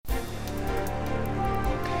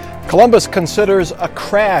Columbus considers a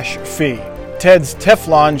crash fee. Ted's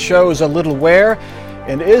Teflon shows a little wear.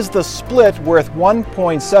 And is the split worth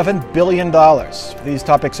 $1.7 billion? These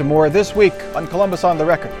topics and more this week on Columbus on the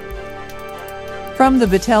Record. From the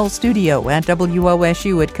Battelle studio at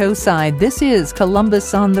WOSU at Coeside, this is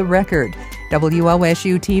Columbus on the Record,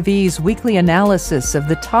 WOSU TV's weekly analysis of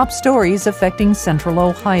the top stories affecting Central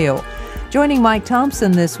Ohio. Joining Mike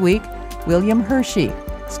Thompson this week, William Hershey,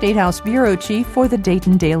 State House Bureau Chief for the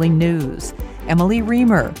Dayton Daily News. Emily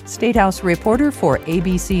Reamer, State House reporter for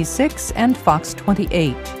ABC 6 and Fox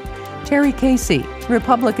 28. Terry Casey,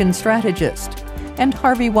 Republican strategist. And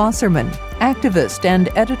Harvey Wasserman, activist and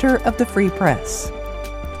editor of the Free Press.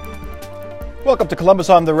 Welcome to Columbus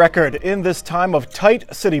on the Record. In this time of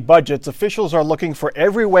tight city budgets, officials are looking for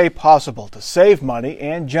every way possible to save money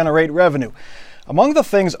and generate revenue. Among the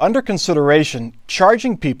things under consideration,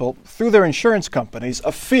 charging people through their insurance companies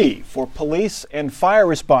a fee for police and fire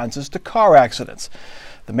responses to car accidents.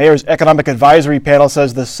 The mayor's economic advisory panel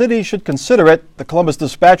says the city should consider it. The Columbus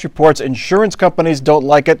Dispatch reports insurance companies don't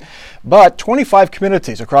like it, but 25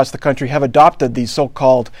 communities across the country have adopted these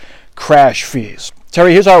so-called crash fees.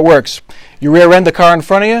 Terry, here's how it works. You rear-end the car in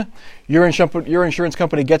front of you, your insurance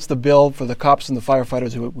company gets the bill for the cops and the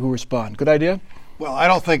firefighters who respond. Good idea? Well, I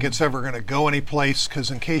don't think it's ever going to go anyplace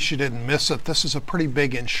because in case you didn't miss it, this is a pretty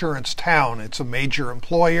big insurance town. It's a major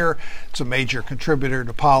employer. It's a major contributor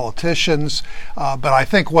to politicians. But I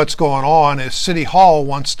think what's going on is City Hall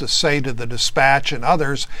wants to say to the Dispatch and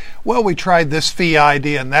others, well, we tried this fee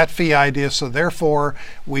idea and that fee idea, so therefore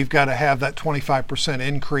we've got to have that 25%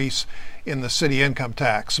 increase in the city income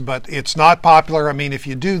tax. But it's not popular. I mean, if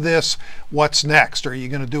you do this, what's next? Are you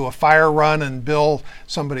going to do a fire run and bill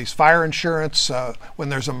somebody's fire insurance? When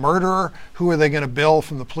there's a murderer, who are they going to bill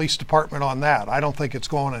from the police department on that? I don't think it's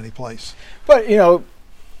going anyplace. But, you know,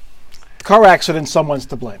 car accident, someone's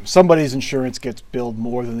to blame. Somebody's insurance gets billed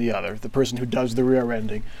more than the other, the person who does the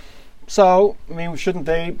rear-ending. So, I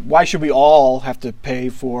mean, why should we all have to pay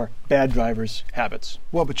for bad drivers' habits?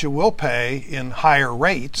 Well, but you will pay in higher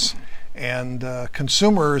rates. And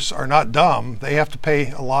consumers are not dumb. They have to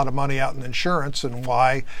pay a lot of money out in insurance, and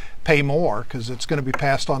why pay more? Because it's going to be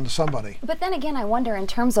passed on to somebody. But then again, I wonder in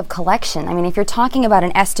terms of collection. I mean, if you're talking about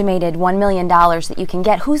an estimated $1 million that you can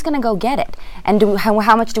get, who's going to go get it? And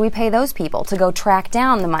how much do we pay those people to go track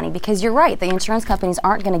down the money? Because you're right, the insurance companies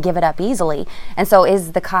aren't going to give it up easily. And so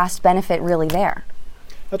is the cost benefit really there?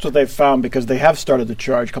 That's what they've found, because they have started to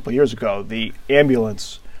charge a couple of years ago the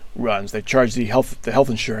ambulance runs. They charge the health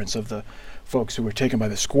insurance of the folks who were taken by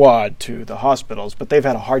the squad to the hospitals, but they've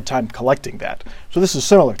had a hard time collecting that. So this is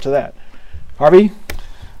similar to that. Harvey?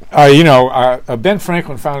 Ben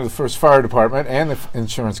Franklin founded the first fire department and the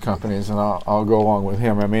insurance companies, and I'll go along with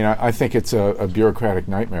him. I mean, I think it's a bureaucratic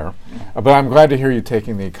nightmare. But I'm glad to hear you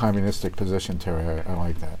taking the communistic position, Terry. I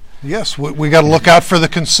like that. Yes, we got to look out for the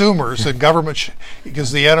consumers and government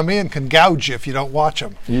because the enemy and can gouge you if you don't watch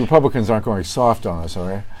them. You Republicans aren't going soft on us,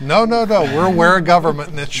 are you? No. We're aware of government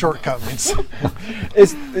and its shortcomings.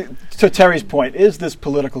 To Terry's point, is this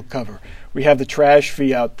political cover? We have the trash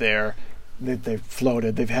fee out there that they've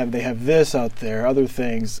floated. They have this out there, other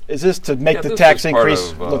things. Is this to make the tax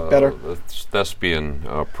increase look better? The thespian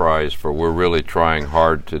prize for we're really trying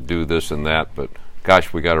hard to do this and that, but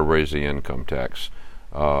gosh, we got to raise the income tax.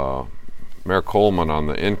 Mayor Coleman on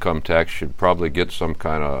the income tax should probably get some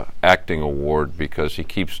kind of acting award because he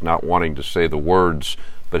keeps not wanting to say the words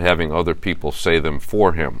but having other people say them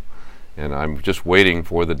for him. And I'm just waiting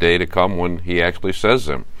for the day to come when he actually says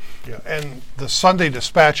them. Yeah, and the Sunday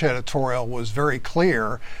Dispatch editorial was very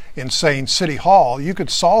clear in saying City Hall, you could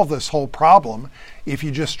solve this whole problem if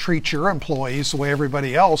you just treat your employees the way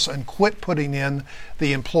everybody else and quit putting in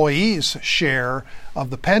the employees' share of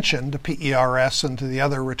the pension to PERS and to the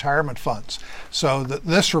other retirement funds. So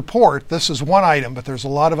this report, this is one item, but there's a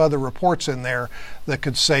lot of other reports in there that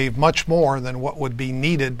could save much more than what would be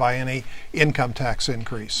needed by any income tax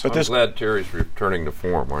increase. But I'm glad Terry's returning to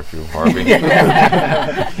form, aren't you, Harvey?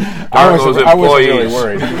 I was really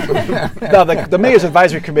worried. Now, the Mayor's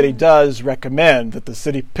Advisory Committee does recommend that the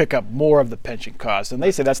city pick up more of the pension costs, and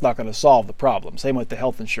they say that's not going to solve the problem. Same with the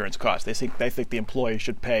health insurance cost. They think the employees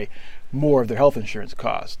should pay more of their health insurance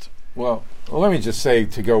cost. Well, let me just say,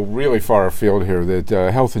 to go really far afield here, that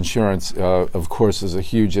health insurance, of course, is a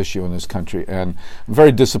huge issue in this country, and I'm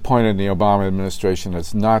very disappointed in the Obama administration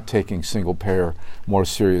that's not taking single payer more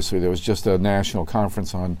seriously. There was just a national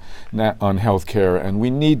conference on health care, and we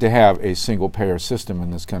need to have a single payer system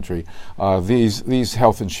in this country. These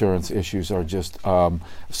health insurance issues are just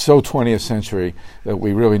so 20th century that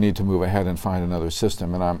we really need to move ahead and find another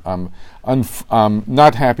system. And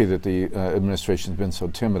not happy that the administration's been so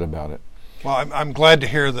timid about it. Well, I'm glad to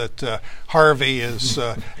hear that Harvey is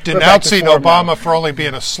denouncing Obama for only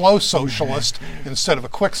being a slow socialist instead of a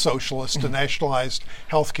quick socialist to nationalized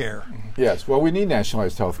health care. Yes, well, we need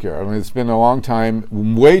nationalized health care. I mean, it's been a long time,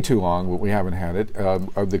 way too long, but we haven't had it.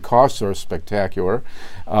 The costs are spectacular.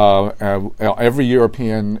 Every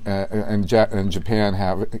European and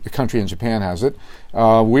Japan country in Japan has it.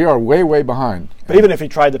 We are way, way behind. But even if he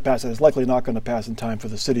tried to pass it, it's likely not going to pass in time for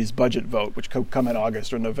the city's budget vote, which could come in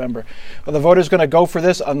August or November. Are the voters going to go for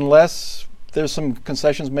this unless there's some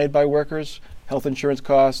concessions made by workers, health insurance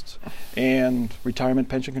costs, and retirement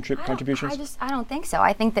pension contributions? I don't think so.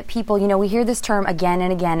 I think that people, we hear this term again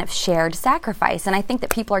and again of shared sacrifice, and I think that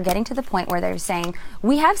people are getting to the point where they're saying,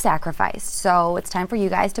 we have sacrificed, so it's time for you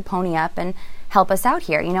guys to pony up and help us out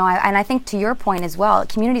here. And I think to your point as well,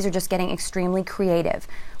 communities are just getting extremely creative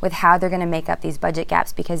with how they're going to make up these budget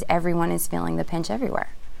gaps because everyone is feeling the pinch everywhere.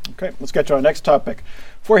 Okay, let's get to our next topic.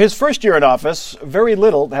 For his first year in office, very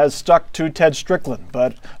little has stuck to Ted Strickland,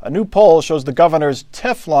 but a new poll shows the governor's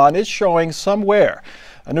Teflon is showing some wear.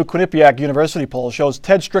 A new Quinnipiac University poll shows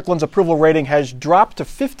Ted Strickland's approval rating has dropped to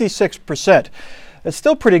 56%. It's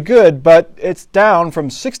still pretty good, but it's down from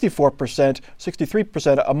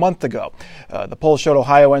 63% a month ago. The poll showed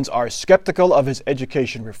Ohioans are skeptical of his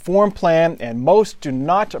education reform plan, and most do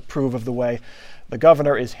not approve of the way the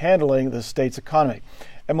governor is handling the state's economy.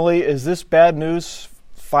 Emily, is this bad news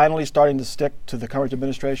finally starting to stick to the current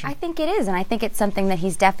administration? I think it is, and I think it's something that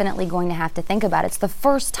he's definitely going to have to think about. It's the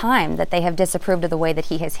first time that they have disapproved of the way that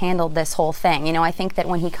he has handled this whole thing. I think that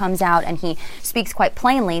when he comes out and he speaks quite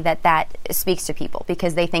plainly, that speaks to people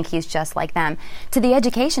because they think he's just like them. To the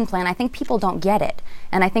education plan, I think people don't get it,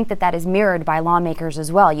 and I think that is mirrored by lawmakers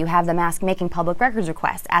as well. You have them making public records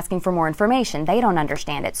requests, asking for more information. They don't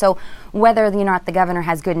understand it. So whether or not the governor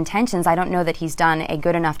has good intentions, I don't know that he's done a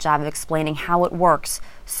good enough job of explaining how it works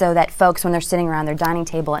so that folks, when they're sitting around their dining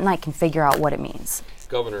table at night, can figure out what it means.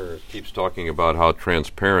 Governor keeps talking about how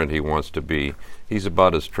transparent he wants to be. He's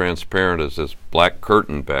about as transparent as this black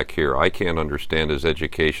curtain back here. I can't understand his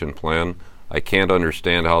education plan. I can't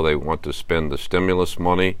understand how they want to spend the stimulus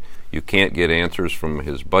money. You can't get answers from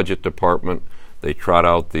his budget department. They trot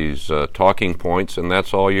out these talking points, and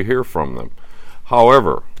that's all you hear from them.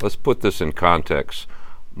 However, let's put this in context.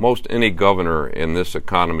 Most any governor in this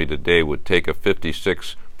economy today would take a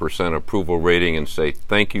 56% approval rating and say,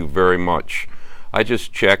 thank you very much. I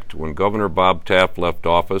just checked when Governor Bob Taft left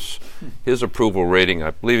office, his approval rating,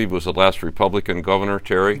 I believe he was the last Republican governor,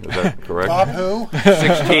 Terry, is that correct? Bob who?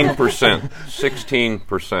 16%.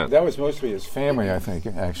 16%. That was mostly his family, I think,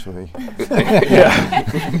 actually.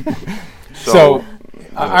 So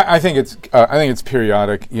I think it's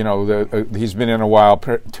periodic. He's been in a while.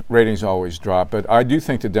 Ratings always drop, but I do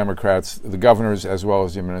think the Democrats, the governors as well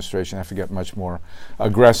as the administration, have to get much more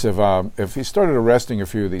aggressive. If he started arresting a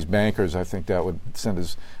few of these bankers, I think that would send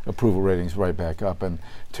his approval ratings right back up. And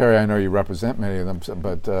Terry, I know you represent many of them,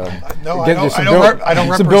 but no, get I don't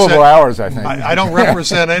represent some billable hours. I think I don't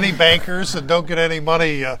represent any bankers and don't get any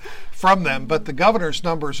money from them, but the governor's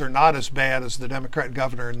numbers are not as bad as the Democrat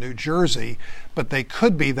governor in New Jersey, but they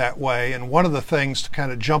could be that way. And one of the things to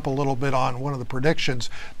kind of jump a little bit on one of the predictions,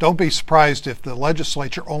 don't be surprised if the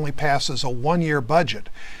legislature only passes a one-year budget,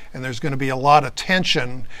 and there's going to be a lot of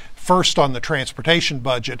tension first on the transportation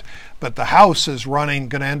budget, but the House is going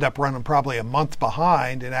to end up running probably a month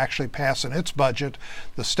behind in actually passing its budget.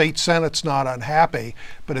 The state Senate's not unhappy,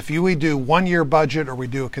 but if we do one-year budget or we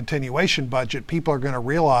do a continuation budget, people are going to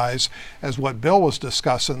realize, as what Bill was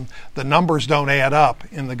discussing, the numbers don't add up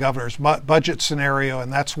in the governor's budget scenario,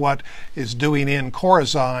 and that's what is doing in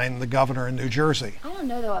Corzine, the governor in New Jersey. I don't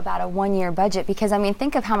know, though, about a one-year budget because,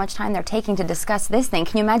 think of how much time they're taking to discuss this thing.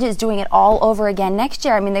 Can you imagine us doing it all over again next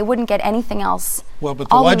year? They wouldn't get anything else. Well, but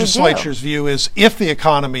the legislature's view is if the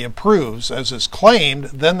economy improves, as is claimed,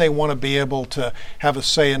 then they want to be able to have a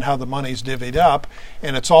say in how the money's divvied up.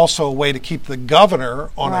 And it's also a way to keep the governor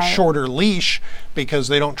on a shorter leash because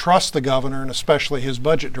they don't trust the governor and especially his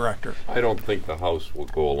budget director. I don't think the House will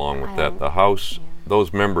go along with that. The House,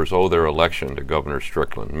 those members owe their election to Governor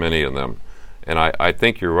Strickland, many of them. And I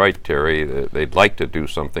think you're right, Terry. They'd like to do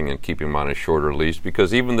something and keep him on a shorter leash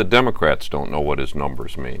because even the Democrats don't know what his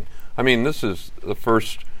numbers mean. This is the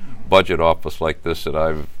first budget office like this that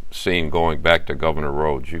I've seen going back to Governor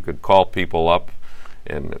Rhodes. You could call people up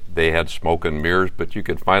and they had smoke and mirrors, but you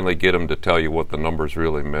could finally get them to tell you what the numbers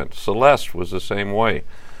really meant. Celeste was the same way.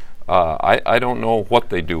 I don't know what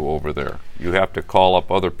they do over there. You have to call up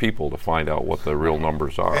other people to find out what the real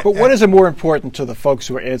numbers are. But what is more important to the folks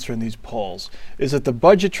who are answering these polls? Is it the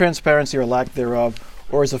budget transparency or lack thereof,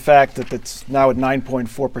 Or is the fact that it's now at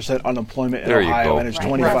 9.4% unemployment in There you Ohio go. and it's Right.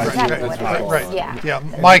 25%? That's exactly what it is. Right. Yeah.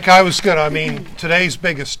 Mike, today's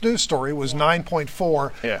biggest news story was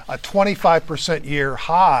 9.4, Yeah. a 25% year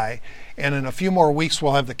high, and in a few more weeks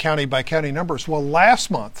we'll have the county by county numbers. Well,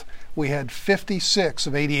 last month we had 56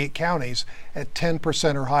 of 88 counties at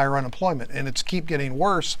 10% or higher unemployment, and it's keep getting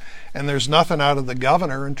worse, and there's nothing out of the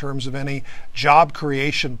governor in terms of any job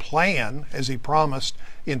creation plan, as he promised,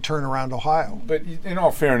 in Turnaround Ohio. But in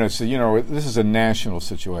all fairness, this is a national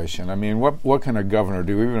situation. I mean, what can a governor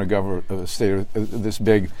do? Even a governor of a state this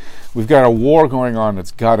big, we've got a war going on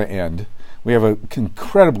that's got to end. We have an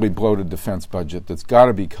incredibly bloated defense budget that's got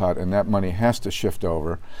to be cut, and that money has to shift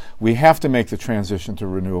over. We have to make the transition to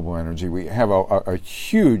renewable energy. We have a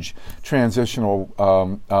huge transitional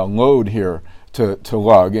load here to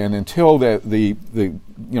lug, and until the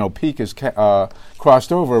peak is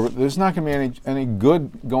crossed over, there's not going to be any good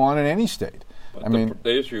go on in any state. The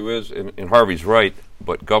issue is, and Harvey's right,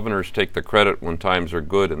 but governors take the credit when times are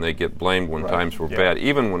good and they get blamed when times were bad,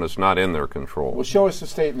 even when it's not in their control. Well, show us a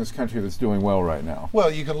state in this country that's doing well right now. Well,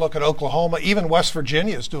 you can look at Oklahoma. Even West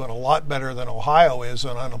Virginia is doing a lot better than Ohio is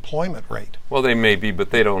on unemployment rate. Well, they may be, but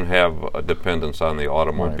they don't have a dependence on the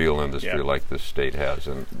automobile industry like this state has.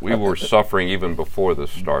 And we were suffering even before this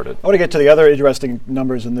started. I want to get to the other interesting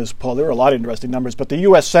numbers in this poll. There were a lot of interesting numbers, but the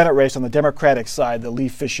U.S. Senate race on the Democratic side, the Lee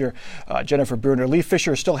Fisher, Jennifer Brunner. Lee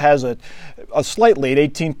Fisher still has a slight lead,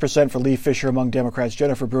 18% for Lee Fisher among Democrats.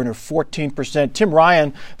 Jennifer Brunner, 14%. Tim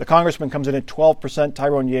Ryan, the congressman, comes in at 12%.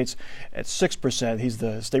 Tyrone Yates at 6%. He's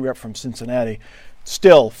the state rep from Cincinnati.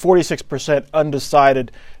 Still, 46%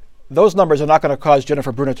 undecided. Those numbers are not going to cause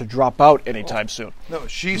Jennifer Brunner to drop out anytime soon. No,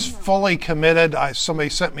 she's fully committed. Somebody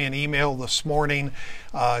sent me an email this morning.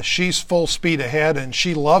 She's full speed ahead, and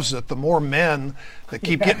she loves it. The more men that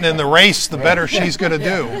keep getting in the race, the better she's going to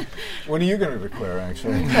do. When are you going to declare,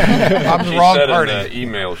 actually? I'm the wrong party. In the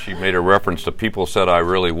email, she made a reference to people said I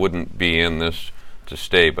really wouldn't be in this to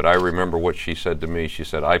stay, but I remember what she said to me. She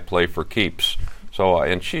said, I play for keeps. So,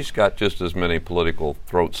 and she's got just as many political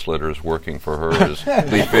throat slitters working for her as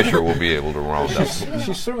Lee Fisher will be able to round up.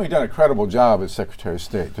 She's certainly done a credible job as Secretary of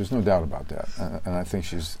State. There's no doubt about that. And I think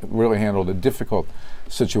she's really handled a difficult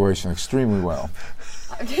situation extremely well.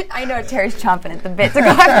 I know Terry's chomping at the bit to go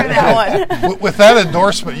after that one. With that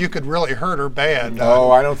endorsement, you could really hurt her bad.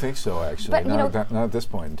 No, I don't think so, actually. But, not at this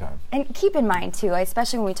point in time. And keep in mind, too,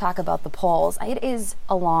 especially when we talk about the polls, it is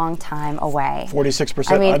a long time away.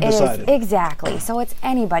 46% undecided. Exactly. So it's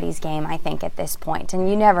anybody's game, I think, at this point. And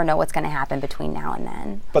you never know what's going to happen between now and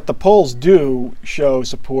then. But the polls do show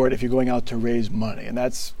support if you're going out to raise money, and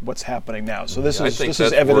that's what's happening now. So I think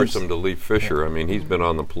that's evidence. worrisome to Lee Fisher. I mean, he's been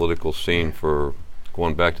on the political scene for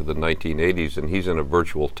going back to the 1980s, and he's in a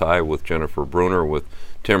virtual tie with Jennifer Brunner, with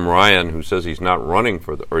Tim Ryan, who says he's not running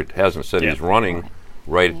or hasn't said he's running,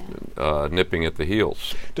 nipping at the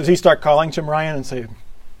heels. Does he start calling Tim Ryan and say,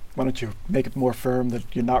 why don't you make it more firm that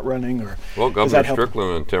you're not running? Or well, Governor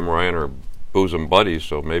Strickland and Tim Ryan are bosom buddies,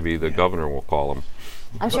 so maybe the governor will call him.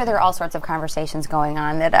 I'm sure there are all sorts of conversations going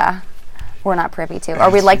on that we're not privy to, or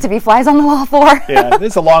we'd like to be flies on the wall for. Yeah,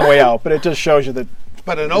 it's a long way out, but it just shows you that.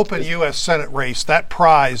 But an open U.S. Senate race, that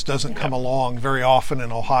prize doesn't come along very often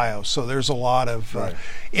in Ohio. So there's a lot of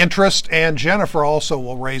interest. And Jennifer also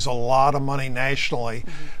will raise a lot of money nationally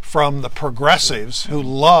from the progressives who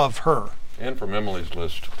love her. And from Emily's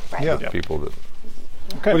list. Right. People that.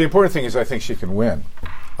 Okay. Well, the important thing is I think she can win.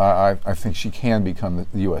 I think she can become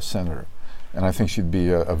the U.S. Senator. And I think she'd be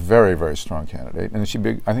a very, very strong candidate. And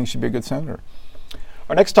I think she'd be a good senator.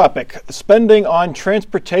 Our next topic, spending on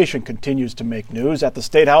transportation continues to make news. At the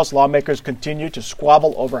State House, lawmakers continue to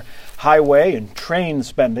squabble over highway and train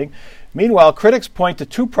spending. Meanwhile, critics point to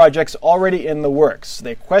two projects already in the works.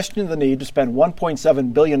 They question the need to spend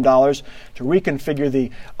 $1.7 billion to reconfigure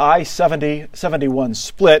the I-70-71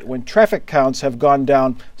 split when traffic counts have gone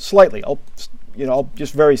down slightly.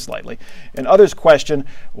 Just very slightly. And others question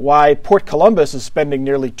why Port Columbus is spending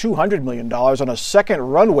nearly $200 million on a second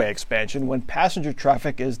runway expansion when passenger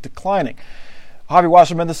traffic is declining. Harvey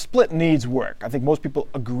Wasserman, the split needs work. I think most people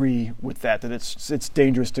agree with that it's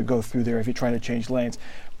dangerous to go through there if you're trying to change lanes.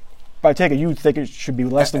 But I take it you think it should be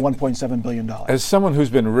less than $1.7 billion. As someone who's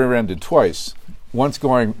been rear-ended twice, once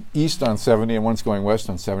going east on 70 and once going west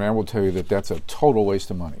on 70, I will tell you that that's a total waste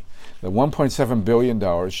of money. The $1.7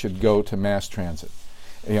 billion should go to mass transit.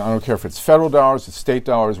 I don't care if it's federal dollars, it's state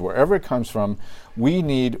dollars, wherever it comes from. We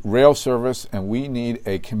need rail service, and we need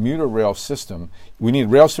a commuter rail system. We need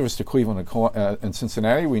rail service to Cleveland and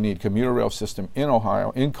Cincinnati. We need commuter rail system in Ohio,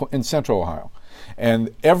 in central Ohio.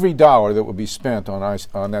 And every dollar that would be spent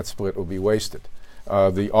on that split will be wasted.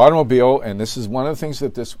 The automobile, and this is one of the things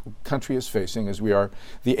that this country is facing, is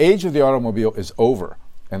the age of the automobile is over.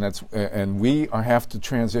 And we have to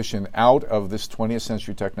transition out of this 20th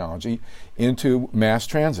century technology into mass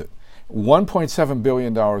transit. $1.7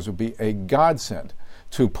 billion would be a godsend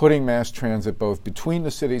to putting mass transit both between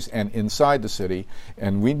the cities and inside the city,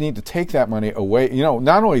 and we need to take that money away,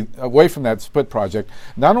 not only away from that split project,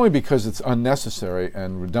 not only because it's unnecessary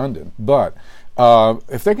and redundant, but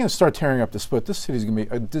if they're going to start tearing up the split, this city is going to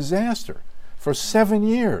be a disaster for 7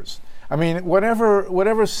 years. I mean,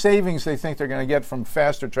 whatever savings they think they're going to get from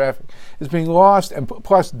faster traffic is being lost, and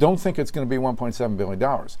plus, don't think it's going to be $1.7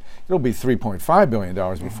 billion. It'll be $3.5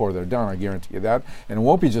 billion before they're done, I guarantee you that. And it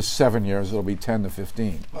won't be just 7 years, it'll be 10 to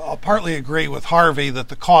 15. Well, I'll partly agree with Harvey that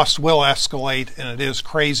the cost will escalate, and it is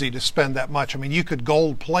crazy to spend that much. I mean, you could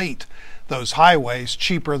gold plate those highways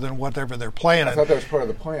cheaper than whatever they're planning. I thought that was part of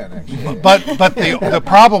the plan, actually. But the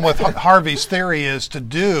problem with Harvey's theory is to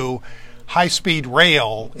do high-speed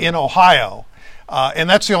rail in Ohio, and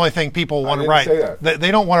that's the only thing people want to ride. They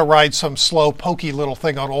don't want to ride some slow, pokey little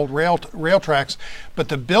thing on old rail tracks, but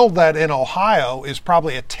to build that in Ohio is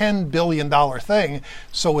probably a $10 billion thing.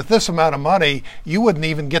 So with this amount of money, you wouldn't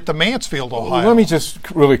even get to Mansfield, Ohio. Let me just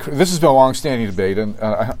this has been a long-standing debate, and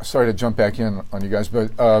sorry to jump back in on you guys,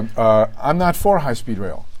 but I'm not for high-speed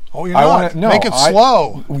rail. Oh, you're not? Make it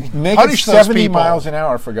slow. Make it 70 miles an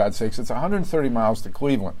hour, for God's sakes. It's 130 miles to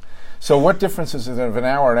Cleveland. So what difference is it of an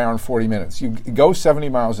hour and 40 minutes? You go 70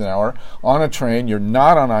 miles an hour on a train. You're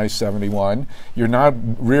not on I-71. You're not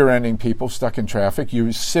rear-ending people stuck in traffic.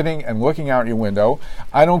 You're sitting and looking out your window.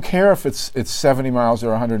 I don't care if it's 70 miles or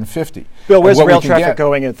 150. Bill, where's the rail traffic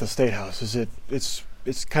going at the State House? Is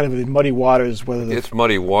it's kind of in muddy waters? It's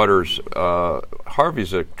muddy waters.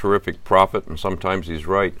 Harvey's a terrific prophet, and sometimes he's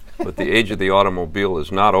right. But the age of the automobile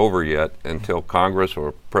is not over yet until Congress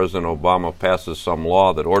or President Obama passes some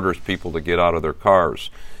law that orders people to get out of their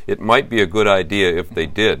cars. It might be a good idea if they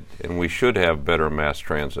did, and we should have better mass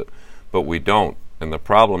transit, but we don't. And the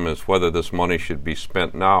problem is whether this money should be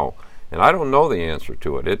spent now. And I don't know the answer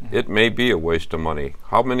to it. It may be a waste of money.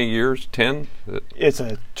 How many years? 10? It's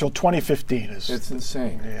till 2015. It's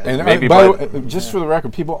insane. Yeah. And maybe just for the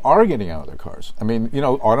record, people are getting out of their cars. I mean,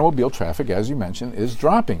 automobile traffic, as you mentioned, is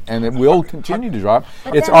dropping, and it will continue to drop.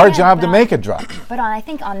 It's our job to make it drop. But I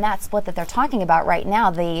think on that split that they're talking about right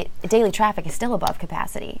now, the daily traffic is still above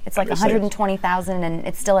capacity. It's like 120,000, and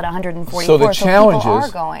it's still at 144. So the challenge people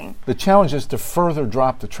are going. The challenge is to further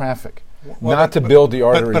drop the traffic. Not to build the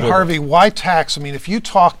artery. But Harvey, why tax? I mean, if you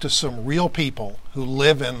talk to some real people who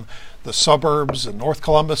live in the suburbs and North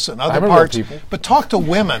Columbus and other parts, but talk to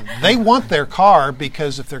women. They want their car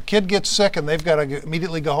because if their kid gets sick and they've got to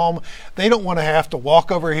immediately go home, they don't want to have to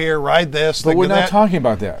walk over here, ride this. But we're not talking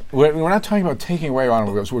about that. We're not talking about taking away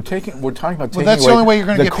automobiles. We're talking about taking that's away the only way you're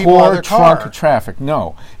going to get people out of their car. Trunk traffic.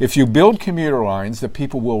 No, if you build commuter lines that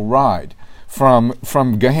people will ride from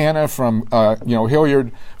Gahanna, from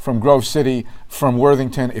Hilliard, from Grove City, from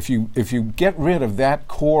Worthington, if you get rid of that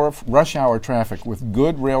core rush hour traffic with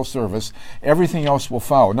good rail service, everything else will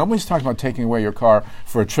follow. Nobody's talking about taking away your car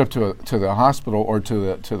for a trip to the hospital or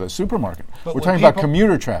to the supermarket. We're talking about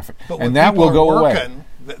commuter traffic, and that will go away.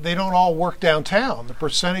 They don't all work downtown. The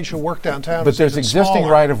percentage who work downtown but is there's existing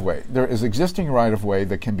smaller. right-of-way. There is existing right-of-way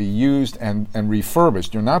that can be used and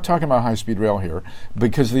refurbished. You're not talking about high-speed rail here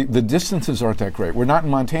because the distances aren't that great. We're not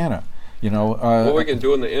in Montana. What we can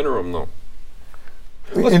do in the interim, though?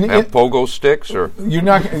 Have pogo sticks, or you're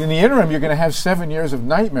not in the interim. You're going to have 7 years of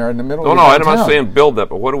nightmare in the middle. No, of I'm not saying build that,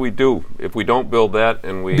 but what do we do if we don't build that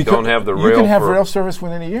and we don't have the rail? You can have rail service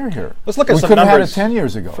within a year here. Let's look at some numbers. We couldn't have had it 10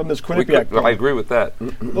 years ago from this Quinnipiac poll. I agree with that.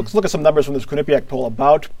 Let's look at some numbers from this Quinnipiac poll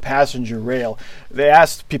about passenger rail. They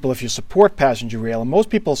asked people if you support passenger rail, and most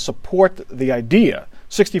people support the idea.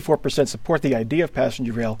 64% support the idea of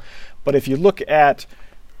passenger rail, but if you look at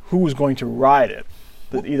who's going to ride it,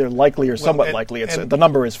 either likely or somewhat likely, the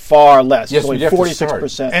number is far less. Yes, it's only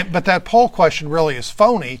 46%. But that poll question really is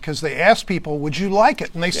phony because they ask people, would you like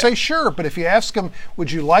it? And they say sure, but if you ask them,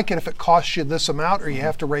 would you like it if it costs you this amount or you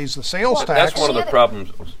have to raise the sales tax? That's one of the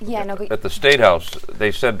problems. At the State House,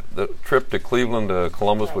 they said the trip to Cleveland to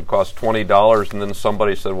Columbus would cost $20, and then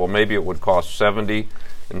somebody said, well, maybe it would cost $70.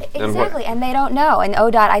 Exactly, and they don't know. And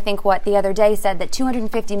ODOT, I think, the other day said that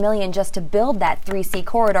 $250 million just to build that 3C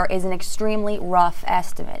corridor is an extremely rough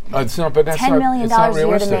estimate. But that's $10 million a a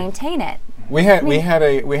year to maintain it. We had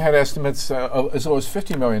estimates as low as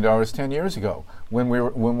 $50 million 10 years ago when we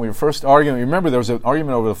were first arguing. Remember, there was an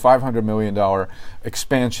argument over the $500 million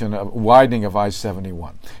expansion of widening of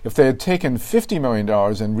I-71. If they had taken $50 million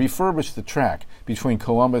and refurbished the track between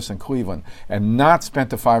Columbus and Cleveland and not spent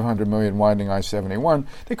the $500 million widening I-71,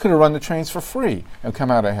 they could have run the trains for free and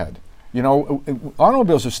come out ahead. You know,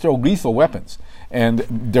 automobiles are still lethal weapons, and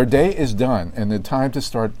their day is done, and the time to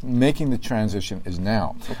start making the transition is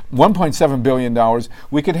now. $1.7 billion,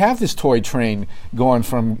 we could have this toy train going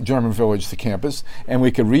from German Village to campus, and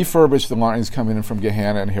we could refurbish the lines coming in from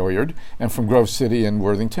Gahanna and Hilliard, and from Grove City and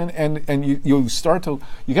Worthington, and you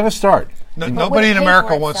got to start. Nobody in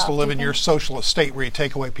America wants to live in your socialist state where you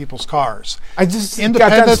take away people's cars. I just got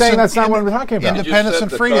done saying that's not what we're talking about. Independence and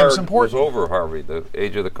freedom is important. Was over, Harvey. The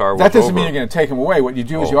age of the car was that doesn't over. mean you're going to take them away. What you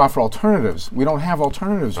do is you offer alternatives. We don't have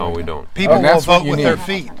alternatives. No, right we now. don't. People will vote with their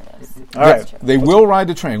feet. All right. They will ride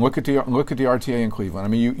the train. Look at the RTA in Cleveland. I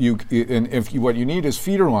mean, what you need is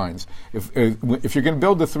feeder lines. If you're going to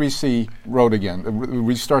build the 3C road again,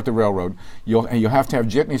 restart the railroad, you'll have to have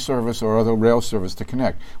jitney service or other rail service to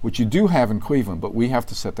connect, which you do have in Cleveland, but we have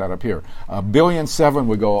to set that up here. $1.7 billion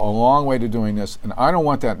would go a long way to doing this, and I don't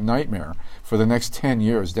want that nightmare for the next 10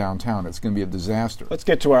 years downtown. It's going to be a disaster. Let's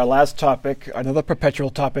get to our last topic, another perpetual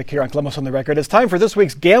topic here on Columbus on the Record. It's time for this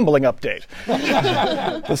week's gambling update.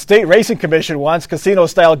 The State Racing Commission wants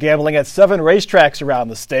casino-style gambling at 7 racetracks around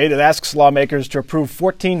the state. It asks lawmakers to approve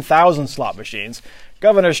 14,000 slot machines.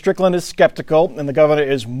 Governor Strickland is skeptical, and the governor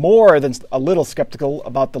is more than a little skeptical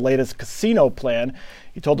about the latest casino plan.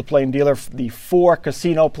 He told the Plain Dealer the 4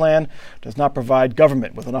 casino plan does not provide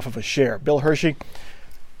government with enough of a share. Bill Hershey,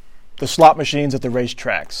 the slot machines at the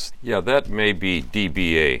racetracks. Yeah, that may be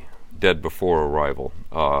DBA, dead before arrival.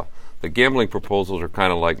 The gambling proposals are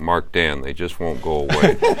kind of like Mark Dan. They just won't go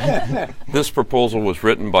away. This proposal was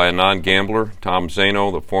written by a non-gambler, Tom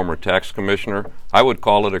Zano, the former tax commissioner. I would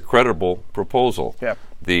call it a credible proposal. Yep.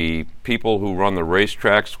 The people who run the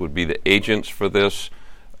racetracks would be the agents for this.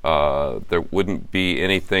 There wouldn't be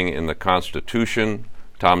anything in the Constitution.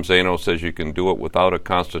 Tom Zano says you can do it without a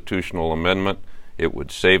constitutional amendment. It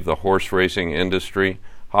would save the horse racing industry.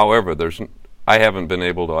 However, I haven't been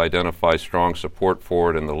able to identify strong support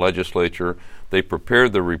for it in the legislature. They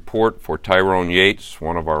prepared the report for Tyrone Yates,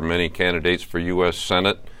 one of our many candidates for U.S.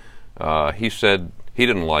 Senate. He said he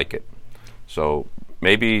didn't like it. So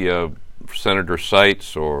maybe Senator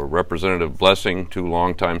Seitz or Representative Blessing, 2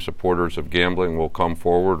 longtime supporters of gambling, will come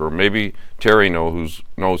forward, or maybe Terry knows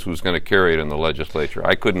who's going to carry it in the legislature.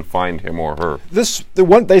 I couldn't find him or her.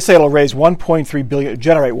 They say it'll raise $1.3 billion,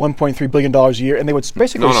 generate $1.3 billion a year, and they would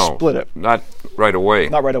basically split it. Not right away.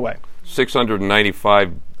 Not right away.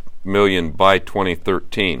 $695 million by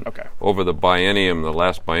 2013. Okay. Over the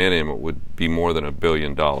last biennium, it would be more than $1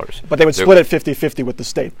 billion. But they would split it 50-50 with the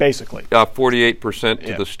state, basically. 48%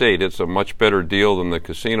 to the state. It's a much better deal than the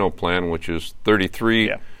casino plan, which is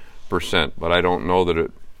 33%. But I don't know that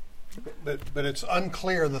it. But it's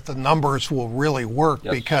unclear that the numbers will really work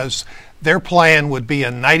because their plan would be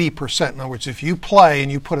a 90%. In other words, if you play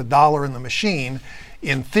and you put $1 in the machine,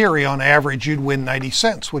 in theory, on average, you'd win 90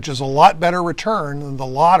 cents, which is a lot better return than the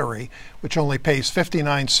lottery, which only pays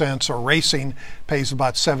 59 cents, or racing pays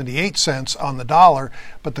about 78 cents on the dollar.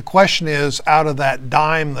 But the question is, out of that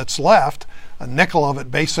dime that's left, a nickel of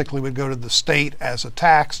it basically would go to the state as a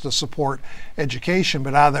tax to support education.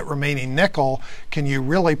 But out of that remaining nickel, can you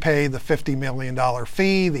really pay the $50 million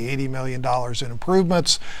fee, the $80 million in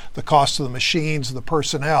improvements, the cost of the machines, the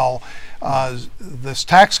personnel? This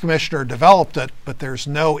tax commissioner developed it, but there's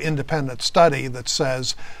no independent study that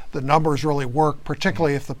says the numbers really work,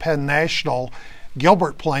 particularly if the Penn National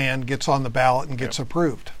Gilbert plan gets on the ballot and gets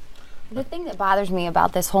approved. The thing that bothers me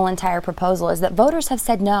about this whole entire proposal is that voters have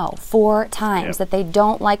said no 4 times, that they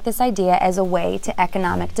don't like this idea as a way to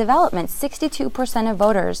economic development. 62% of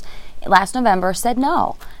voters last November said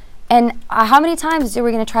no. And how many times are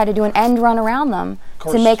we going to try to do an end run around them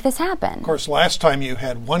to make this happen? Of course, last time you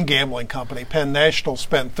had one gambling company, Penn National,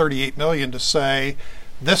 spent $38 million to say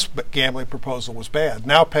this gambling proposal was bad.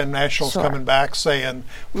 Now Penn National's coming back saying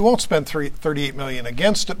we won't spend $38 million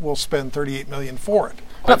against it, we'll spend $38 million for it.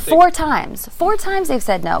 But 4 times they've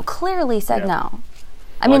said no, clearly said no.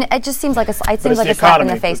 I mean, it just seems like a slap in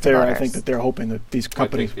the face to voters. I think that they're hoping that these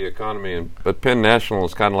companies. I think the economy, but Penn National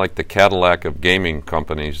is kind of like the Cadillac of gaming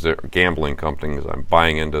companies, they're gambling companies. I'm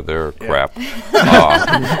buying into their crap.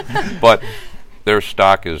 But their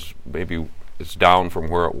stock is it's down from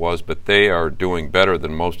where it was, but they are doing better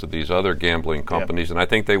than most of these other gambling companies, and I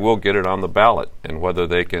think they will get it on the ballot. And whether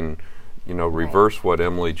they can, reverse what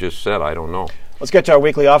Emily just said, I don't know. Let's get to our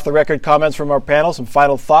weekly off-the-record comments from our panel, some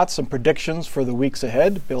final thoughts, some predictions for the weeks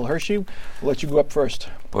ahead. Bill Hershey, we'll let you go up first.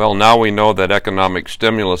 Well, now we know that economic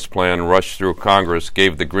stimulus plan rushed through Congress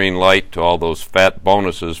gave the green light to all those fat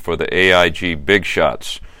bonuses for the AIG big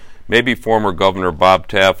shots. Maybe former Governor Bob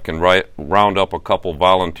Taft can round up a couple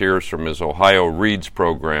volunteers from his Ohio Reads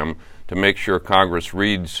program to make sure Congress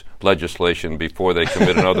reads legislation before they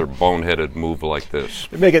commit another boneheaded move like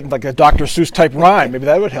this. Make it like a Dr. Seuss type rhyme. Maybe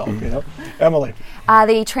that would help, Emily.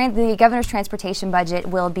 The governor's transportation budget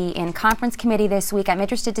will be in conference committee this week. I'm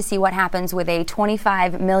interested to see what happens with a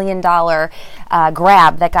 $25 million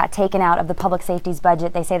grab that got taken out of the public safety's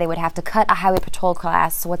budget. They say they would have to cut a highway patrol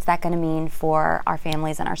class. So what's that going to mean for our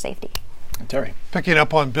families and our safety? Terry. Picking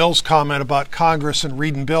up on Bill's comment about Congress and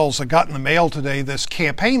reading bills, I got in the mail today this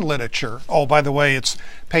campaign literature. Oh, by the way, it's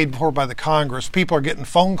paid for by the Congress. People are getting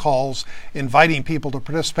phone calls inviting people to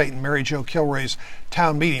participate in Mary Jo Kilroy's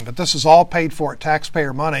town meeting. But this is all paid for at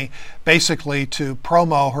taxpayer money, basically to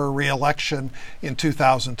promo her re-election in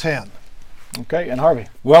 2010. Okay, and Harvey.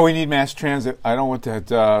 Well, we need mass transit. I don't want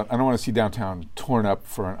that. I don't want to see downtown torn up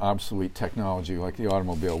for an obsolete technology like the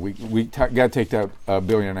automobile. We got to take that $1.5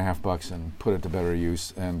 billion and put it to better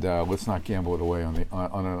use, and let's not gamble it away on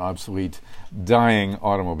an obsolete, dying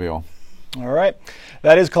automobile. All right,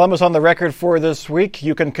 that is Columbus on the Record for this week.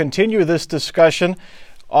 You can continue this discussion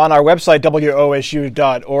on our website,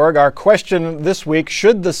 WOSU.org. Our question this week,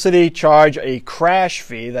 should the city charge a crash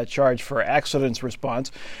fee, that charge for accidents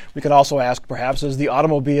response? We can also ask, perhaps, is the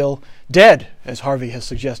automobile dead, as Harvey has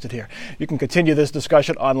suggested here? You can continue this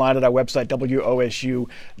discussion online at our website,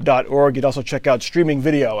 WOSU.org. You'd also check out streaming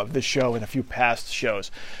video of this show and a few past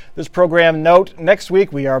shows. This program note, next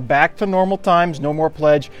week we are back to normal times, no more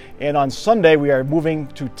pledge, and on Sunday we are moving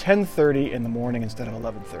to 10:30 in the morning instead of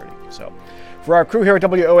 11:30. So, for our crew here at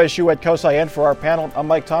WOSU at COSI and for our panel, I'm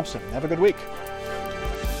Mike Thompson. Have a good week.